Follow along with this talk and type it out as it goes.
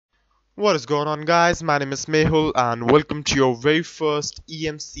What is going on, guys? My name is Mehul and welcome to your very first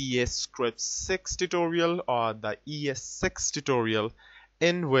EMCAScript 6 tutorial, or the ES6 tutorial,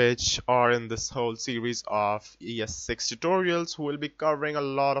 in which, or in this whole series of ES6 tutorials, we'll be covering a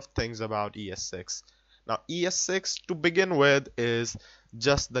lot of things about ES6. Now, ES6 to begin with is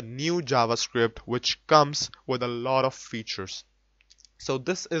just the new JavaScript which comes with a lot of features. So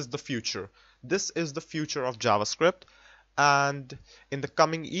this is the future. This is the future of JavaScript, and in the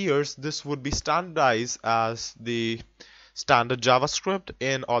coming years this would be standardized as the standard JavaScript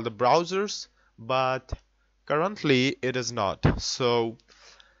in all the browsers, but currently it is not. So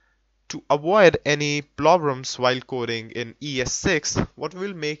to avoid any problems while coding in ES6, what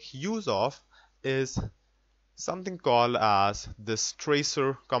we'll make use of is something called as this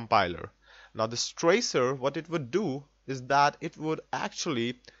tracer compiler. Now this tracer, what it would do is that it would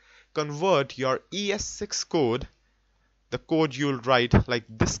actually convert your ES6 code, the code you'll write like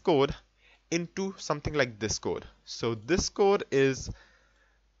this code, into something like this code. So this code is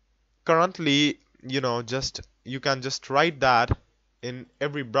currently, just you can just write that in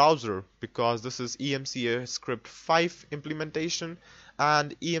every browser, because this is EMCAScript 5 implementation,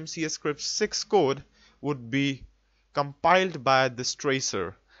 and EMCAScript 6 code would be compiled by this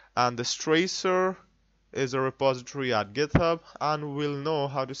tracer, and this tracer is a repository at GitHub, and we'll know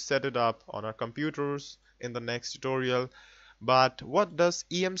how to set it up on our computers in the next tutorial. But what does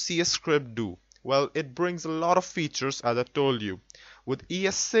EMCAScript do? Well, it brings a lot of features, as I told you. With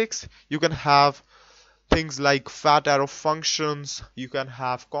ES6, you can have things like fat arrow functions, you can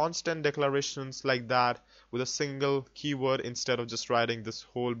have constant declarations like that with a single keyword instead of just writing this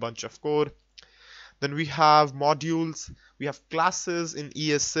whole bunch of code. Then we have modules, we have classes in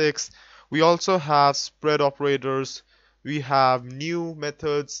ES6, we also have spread operators, we have new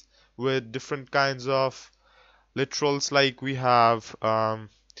methods with different kinds of literals, like we have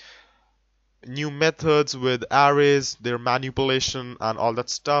new methods with arrays, their manipulation and all that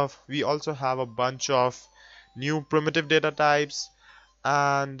stuff. We also have a bunch of new primitive data types,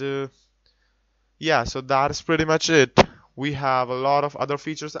 and yeah, so that is pretty much it. We have a lot of other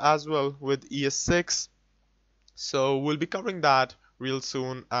features as well with ES6, so we'll be covering that real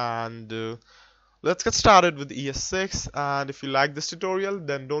soon, and let's get started with ES6. And if you like this tutorial,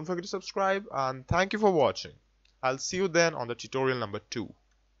 then don't forget to subscribe, and thank you for watching. I'll see you then on the tutorial number 2.